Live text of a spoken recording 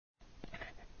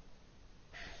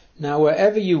Now,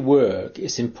 wherever you work,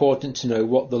 it's important to know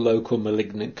what the local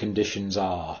malignant conditions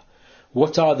are.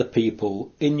 What are the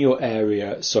people in your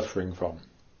area suffering from?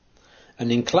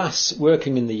 And in class,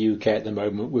 working in the UK at the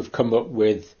moment, we've come up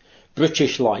with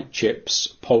British like chips,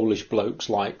 Polish blokes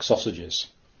like sausages.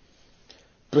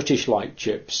 British like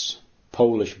chips,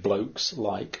 Polish blokes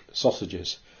like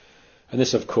sausages. And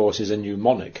this, of course, is a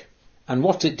mnemonic. And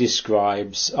what it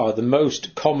describes are the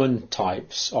most common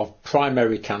types of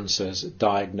primary cancers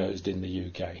diagnosed in the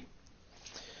UK.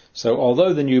 So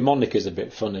although the mnemonic is a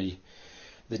bit funny,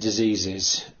 the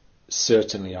diseases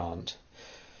certainly aren't.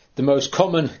 The most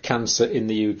common cancer in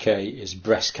the UK is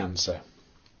breast cancer,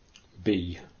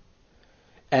 B.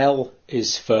 L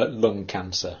is for lung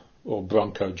cancer or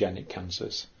bronchogenic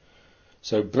cancers.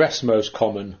 So breast most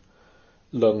common,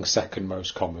 lung second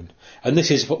most common. And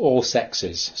this is for all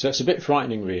sexes. So it's a bit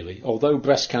frightening really. Although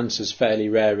breast cancer is fairly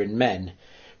rare in men,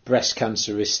 breast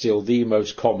cancer is still the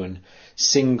most common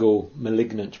single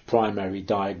malignant primary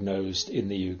diagnosed in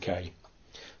the UK.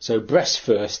 So breast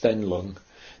first, then lung.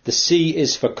 The C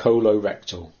is for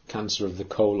colorectal. Cancer of the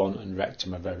colon and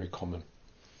rectum are very common.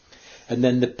 And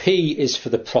then the P is for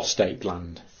the prostate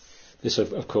gland. This,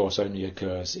 of course, only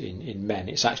occurs in men.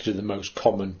 It's actually the most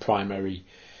common primary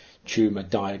tumour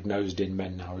diagnosed in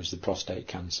men now is the prostate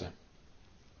cancer.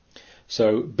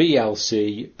 So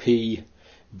BLC, P,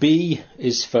 B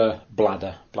is for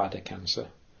bladder cancer.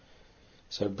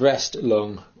 So breast,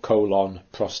 lung, colon,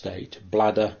 prostate,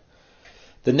 bladder.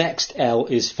 The next L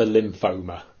is for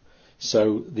lymphoma.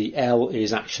 So the L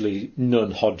is actually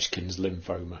non-Hodgkin's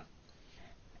lymphoma.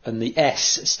 And the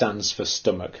S stands for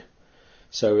stomach.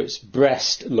 So it's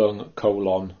breast, lung,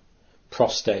 colon,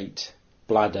 prostate,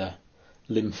 bladder,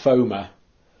 lymphoma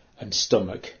and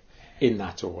stomach in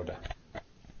that order.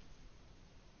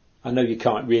 I know you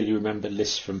can't really remember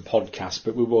lists from podcasts,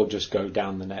 but we will just go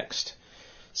down the next.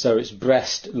 So it's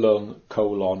breast, lung,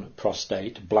 colon,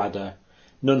 prostate, bladder,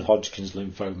 non-Hodgkin's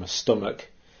lymphoma, stomach.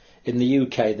 In the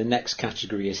UK, the next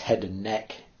category is head and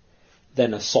neck,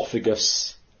 then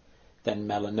esophagus, then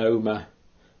melanoma,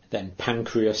 then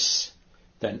pancreas,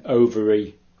 then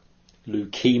ovary,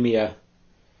 leukemia,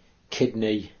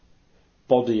 kidney,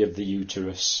 body of the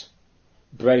uterus,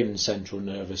 brain and central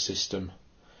nervous system,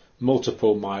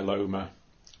 multiple myeloma,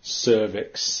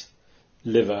 cervix,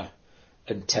 liver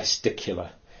and testicular.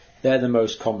 They're the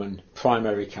most common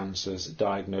primary cancers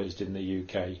diagnosed in the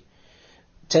UK,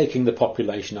 taking the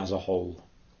population as a whole.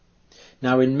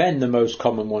 Now in men the most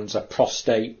common ones are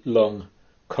prostate, lung,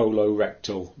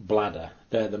 colorectal, bladder.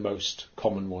 They're the most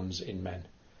common ones in men.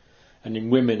 And in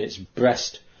women it's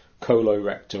breast,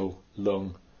 colorectal,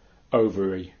 lung,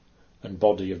 ovary and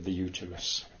body of the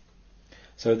uterus.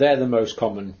 So they're the most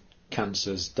common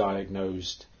cancers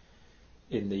diagnosed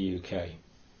in the UK.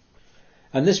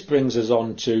 And this brings us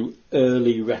on to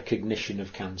early recognition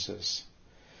of cancers.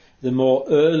 The more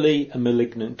early a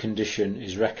malignant condition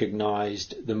is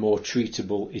recognised, the more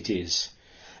treatable it is.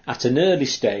 At an early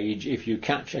stage, if you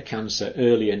catch a cancer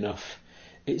early enough,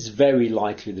 it's very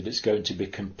likely that it's going to be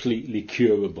completely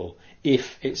curable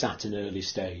if it's at an early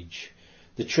stage.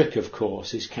 The trick, of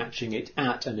course, is catching it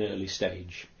at an early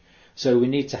stage. So we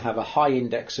need to have a high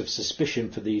index of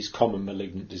suspicion for these common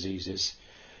malignant diseases,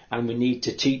 and we need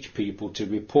to teach people to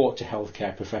report to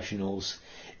healthcare professionals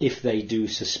if they do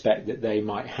suspect that they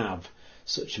might have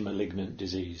such a malignant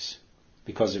disease.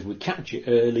 Because if we catch it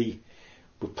early,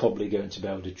 we're probably going to be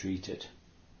able to treat it.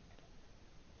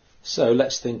 So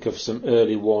let's think of some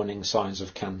early warning signs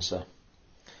of cancer.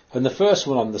 And the first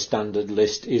one on the standard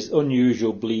list is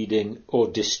unusual bleeding or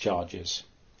discharges.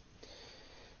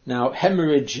 Now,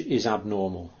 hemorrhage is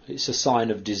abnormal. It's a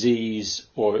sign of disease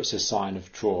or it's a sign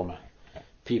of trauma.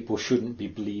 People shouldn't be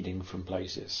bleeding from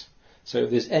places. So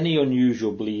if there's any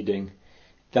unusual bleeding,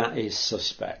 that is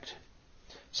suspect.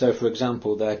 So for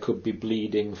example, there could be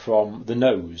bleeding from the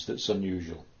nose that's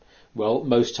unusual. Well,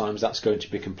 most times that's going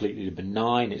to be completely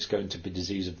benign. It's going to be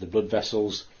disease of the blood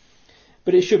vessels,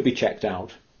 but it should be checked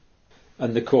out.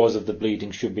 And the cause of the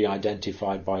bleeding should be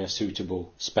identified by a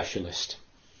suitable specialist.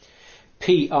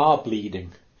 PR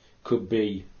bleeding could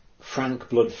be frank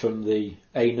blood from the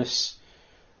anus,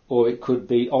 or it could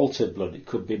be altered blood, it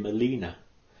could be melena.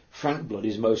 Frank blood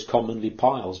is most commonly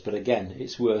piles, but again,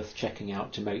 it's worth checking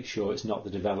out to make sure it's not the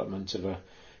development of a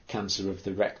cancer of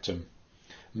the rectum.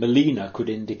 Melena could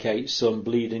indicate some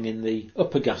bleeding in the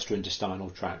upper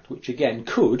gastrointestinal tract, which again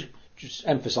could, just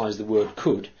emphasise the word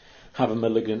could, have a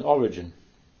malignant origin.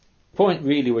 The point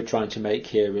really we're trying to make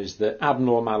here is that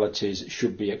abnormalities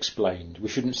should be explained. We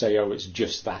shouldn't say, oh, it's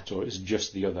just that or it's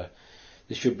just the other.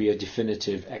 There should be a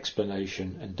definitive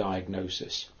explanation and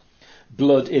diagnosis.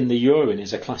 Blood in the urine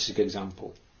is a classic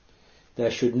example.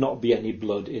 there should not be any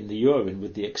blood in the urine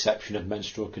with the exception of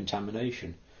menstrual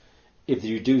contamination. If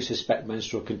you do suspect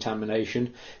menstrual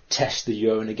contamination, test the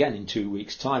urine again in 2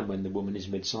 weeks' time when the woman is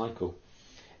mid-cycle.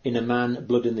 In a man,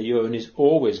 blood in the urine is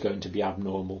always going to be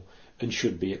abnormal and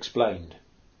should be explained.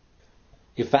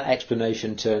 If that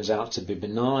explanation turns out to be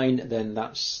benign, then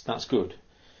that's good.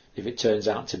 If it turns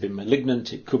out to be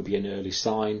malignant, it could be an early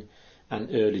sign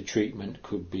and early treatment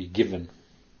could be given.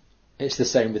 It's the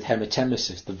same with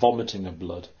hematemesis, the vomiting of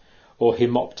blood, or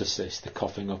hemoptysis, the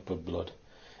coughing up of blood.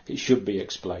 It should be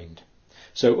explained.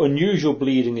 So unusual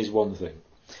bleeding is one thing.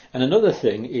 And another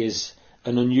thing is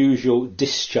an unusual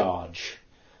discharge.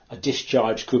 A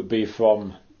discharge could be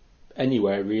from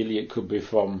anywhere really. It could be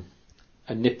from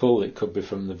a nipple, it could be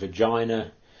from the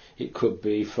vagina, it could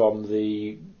be from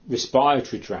the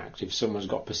respiratory tract if someone's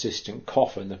got persistent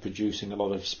cough and they're producing a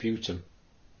lot of sputum.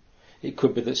 It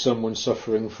could be that someone's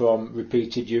suffering from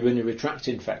repeated urinary tract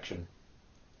infection.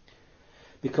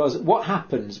 Because what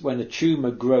happens when a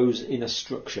tumour grows in a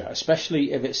structure,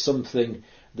 especially if it's something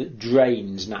that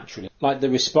drains naturally, like the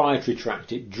respiratory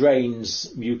tract, it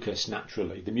drains mucus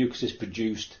naturally. The mucus is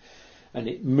produced and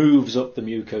it moves up the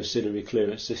mucociliary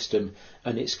clearance system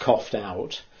and it's coughed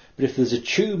out. But if there's a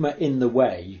tumour in the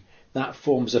way, that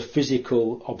forms a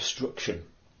physical obstruction.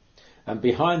 And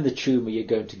behind the tumour you're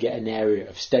going to get an area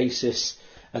of stasis,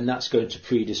 and that's going to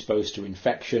predispose to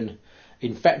infection.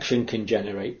 Infection can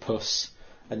generate pus,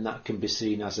 and that can be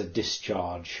seen as a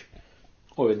discharge,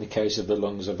 or in the case of the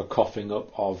lungs, of a coughing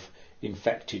up of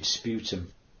infected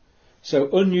sputum. So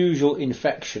unusual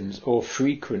infections or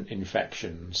frequent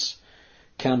infections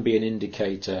can be an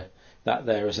indicator that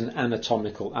there is an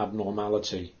anatomical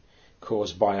abnormality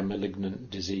caused by a malignant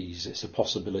disease. It's a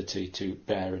possibility to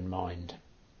bear in mind.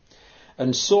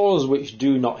 And sores which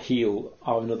do not heal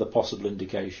are another possible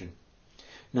indication.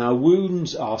 Now,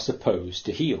 wounds are supposed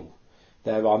to heal.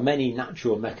 There are many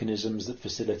natural mechanisms that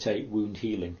facilitate wound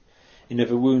healing. And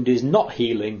if a wound is not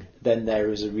healing, then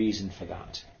there is a reason for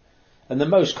that. And the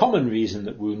most common reason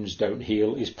that wounds don't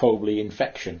heal is probably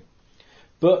infection.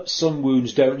 But some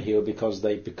wounds don't heal because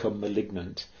they become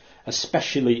malignant,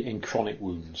 especially in chronic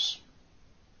wounds.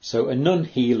 So a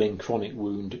non-healing chronic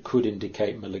wound could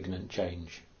indicate malignant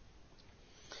change.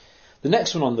 The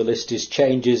next one on the list is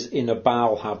changes in a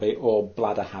bowel habit or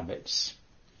bladder habits.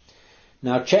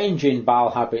 Now, change in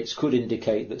bowel habits could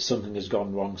indicate that something has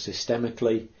gone wrong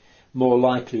systemically. More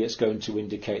likely it's going to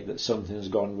indicate that something has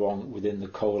gone wrong within the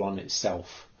colon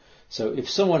itself. So if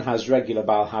someone has regular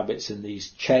bowel habits and these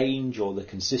change, or the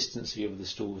consistency of the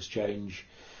stools change,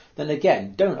 then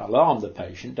again, don't alarm the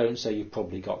patient. Don't say you've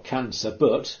probably got cancer,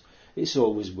 but it's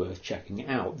always worth checking it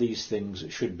out. These things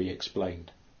should be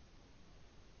explained.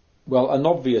 Well, an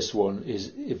obvious one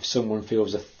is if someone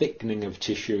feels a thickening of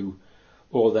tissue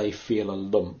or they feel a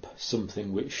lump,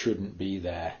 something which shouldn't be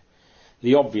there.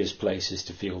 The obvious place is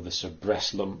to feel the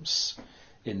breast lumps,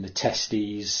 in the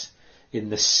testes, in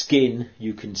the skin.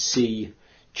 You can see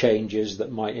changes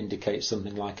that might indicate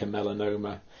something like a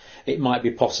melanoma. It might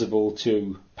be possible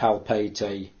to palpate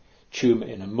a tumour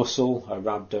in a muscle, a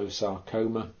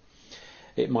rhabdosarcoma.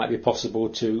 It might be possible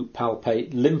to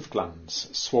palpate lymph glands,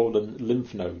 swollen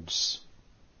lymph nodes.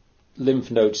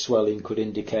 Lymph node swelling could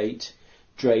indicate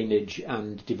drainage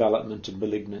and development of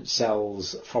malignant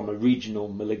cells from a regional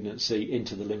malignancy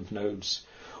into the lymph nodes,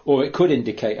 or it could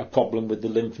indicate a problem with the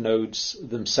lymph nodes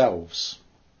themselves.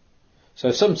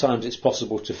 So sometimes it's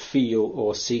possible to feel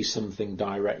or see something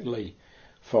directly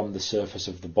from the surface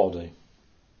of the body.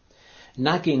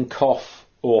 Nagging cough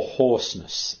or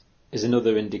hoarseness is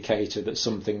another indicator that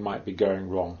something might be going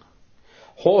wrong.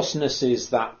 Hoarseness is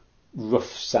that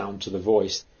rough sound to the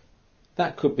voice.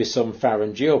 That could be some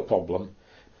pharyngeal problem,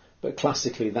 but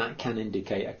classically that can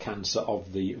indicate a cancer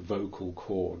of the vocal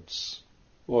cords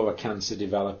or a cancer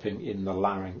developing in the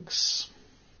larynx.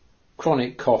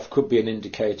 Chronic cough could be an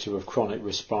indicator of chronic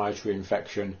respiratory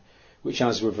infection, which,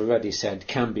 as we've already said,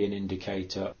 can be an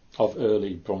indicator of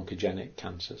early bronchogenic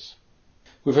cancers.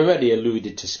 We've already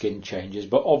alluded to skin changes,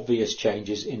 but obvious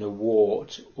changes in a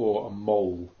wart or a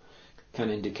mole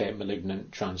can indicate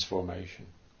malignant transformation.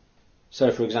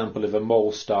 So, for example, if a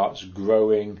mole starts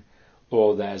growing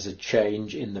or there's a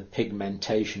change in the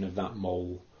pigmentation of that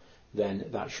mole, then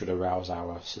that should arouse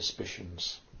our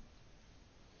suspicions.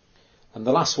 And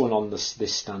the last one on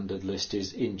this standard list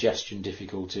is ingestion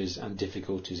difficulties and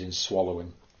difficulties in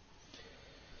swallowing.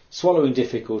 Swallowing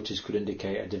difficulties could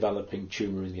indicate a developing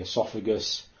tumour in the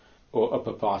esophagus or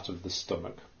upper part of the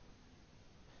stomach.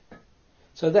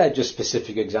 So they're just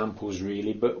specific examples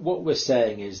really, but what we're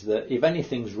saying is that if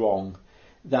anything's wrong,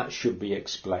 that should be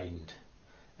explained.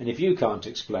 And if you can't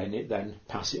explain it, then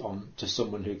pass it on to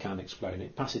someone who can explain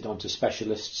it. Pass it on to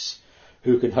specialists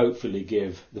who can hopefully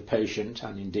give the patient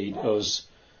and indeed us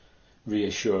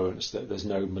reassurance that there's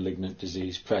no malignant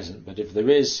disease present. But if there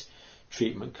is,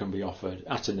 treatment can be offered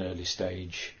at an early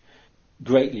stage,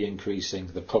 greatly increasing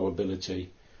the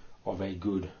probability of a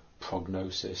good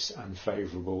prognosis and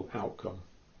favourable outcome.